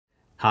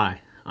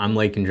Hi, I'm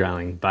Lakin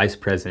Dreiling, Vice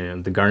President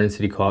of the Garden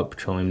City Co-op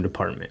Petroleum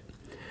Department.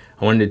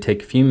 I wanted to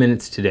take a few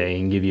minutes today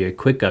and give you a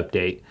quick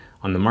update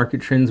on the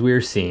market trends we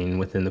are seeing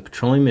within the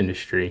petroleum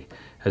industry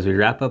as we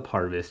wrap up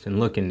harvest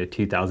and look into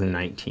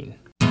 2019.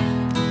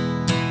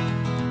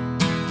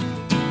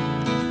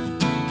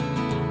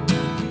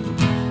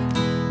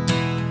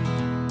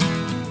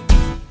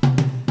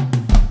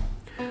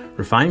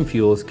 Refined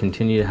fuels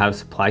continue to have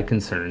supply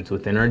concerns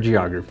within our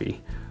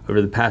geography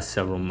over the past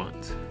several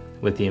months.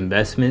 With the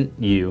investment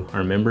you,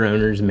 our member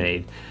owners,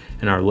 made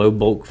in our low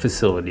bulk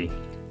facility,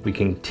 we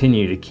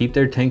continue to keep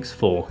their tanks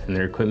full and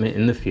their equipment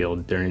in the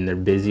field during their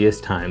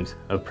busiest times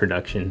of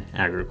production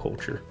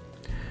agriculture.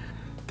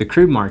 The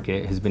crude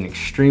market has been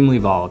extremely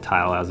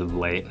volatile as of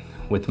late,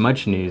 with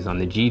much news on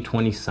the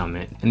G20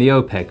 summit and the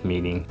OPEC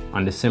meeting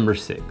on December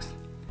 6th.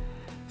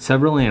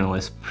 Several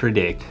analysts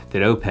predict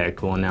that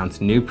OPEC will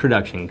announce new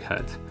production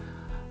cuts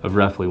of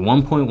roughly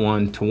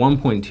 1.1 to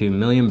 1.2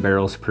 million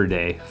barrels per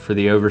day for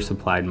the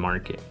oversupplied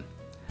market.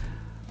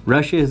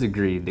 Russia has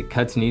agreed that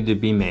cuts need to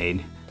be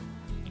made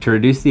to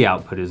reduce the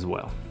output as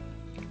well.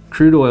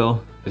 Crude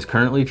oil is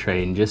currently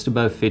trading just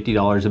above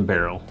 $50 a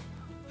barrel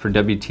for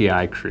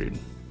WTI crude.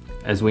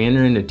 As we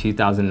enter into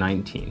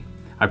 2019,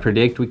 I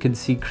predict we could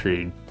see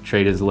crude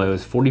trade as low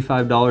as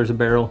 $45 a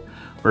barrel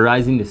or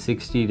rising to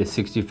 $60 to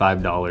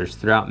 $65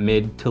 throughout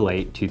mid to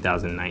late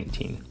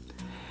 2019.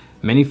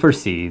 Many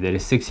foresee that a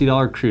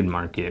 $60 crude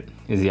market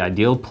is the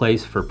ideal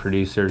place for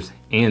producers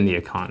and the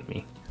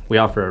economy. We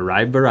offer a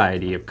wide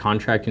variety of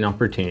contracting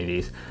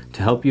opportunities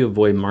to help you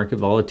avoid market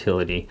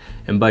volatility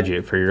and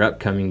budget for your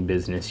upcoming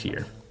business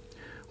year.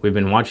 We've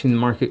been watching the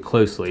market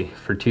closely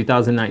for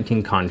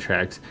 2019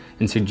 contracts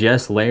and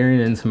suggest layering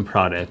in some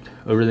product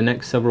over the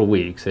next several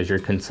weeks as your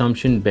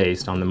consumption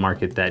based on the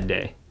market that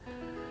day.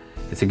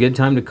 It's a good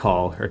time to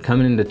call or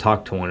come in to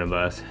talk to one of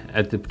us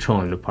at the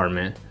Petroleum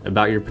Department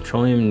about your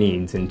petroleum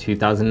needs in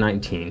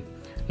 2019,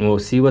 and we'll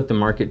see what the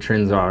market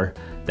trends are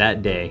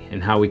that day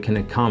and how we can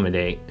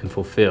accommodate and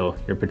fulfill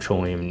your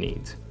petroleum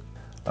needs.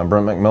 I'm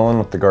Brent McMillan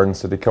with the Garden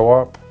City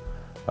Co-op.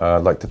 I'd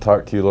like to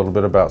talk to you a little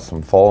bit about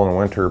some fall and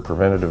winter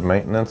preventative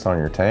maintenance on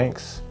your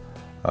tanks.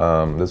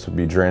 This would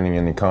be draining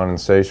any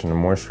condensation and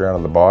moisture out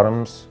of the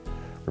bottoms,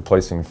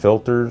 replacing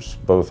filters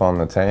both on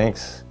the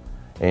tanks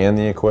and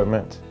the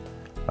equipment,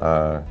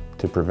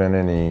 to prevent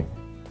any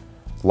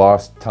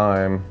lost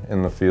time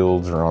in the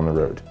fields or on the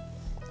road.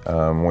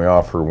 We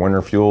offer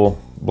winter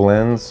fuel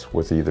blends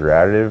with either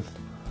additive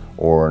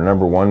or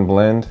 #1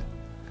 blend.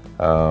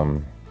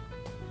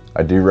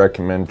 I do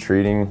recommend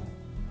treating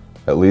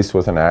at least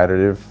with an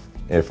additive,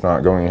 if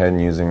not going ahead and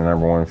using the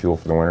 #1 fuel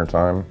for the winter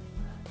time,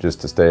 just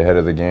to stay ahead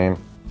of the game.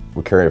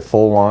 We carry a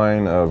full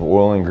line of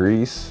oil and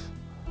grease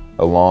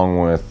along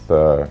with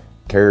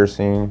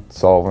kerosene,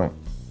 solvent,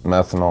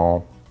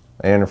 methanol,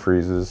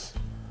 antifreezes.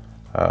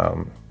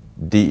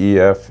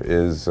 DEF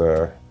is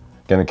going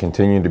to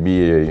continue to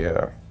be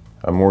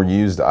a more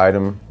used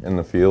item in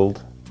the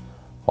field.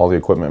 All the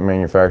equipment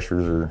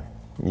manufacturers are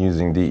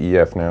using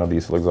DEF now,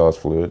 diesel exhaust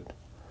fluid.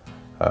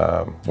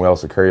 We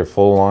also carry a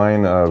full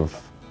line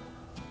of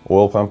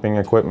oil pumping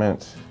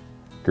equipment,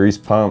 grease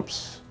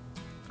pumps,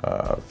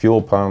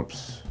 fuel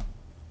pumps,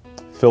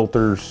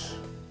 filters.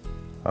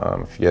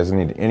 If you guys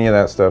need any of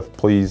that stuff,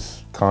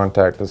 please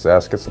contact us,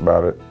 ask us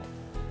about it.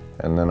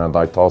 And then I'd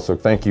like to also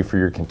thank you for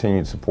your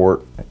continued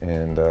support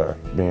and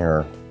being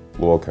our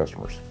loyal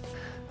customers.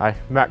 Hi,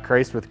 Matt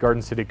Crace with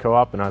Garden City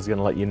Co-op, and I was going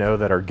to let you know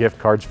that our gift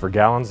cards for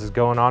gallons is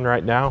going on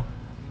right now.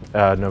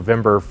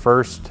 November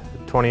 1st,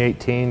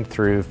 2018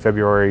 through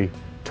February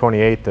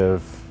 28th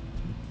of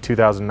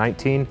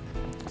 2019.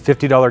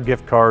 $50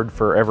 gift card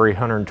for every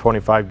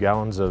 125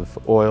 gallons of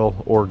oil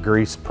or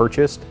grease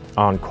purchased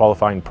on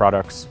qualifying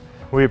products.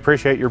 We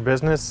appreciate your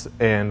business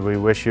and we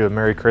wish you a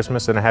Merry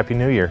Christmas and a Happy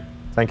New Year.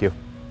 Thank you.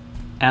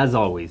 As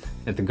always,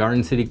 at the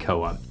Garden City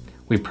Co-op,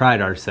 we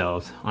pride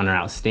ourselves on our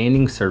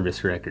outstanding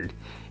service record,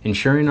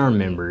 ensuring our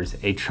members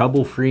a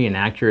trouble-free and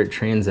accurate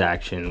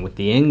transaction with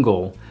the end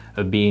goal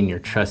of being your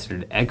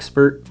trusted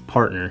expert,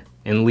 partner,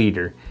 and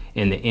leader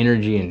in the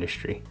energy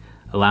industry,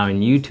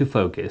 allowing you to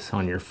focus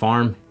on your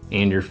farm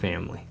and your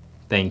family.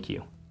 Thank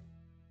you.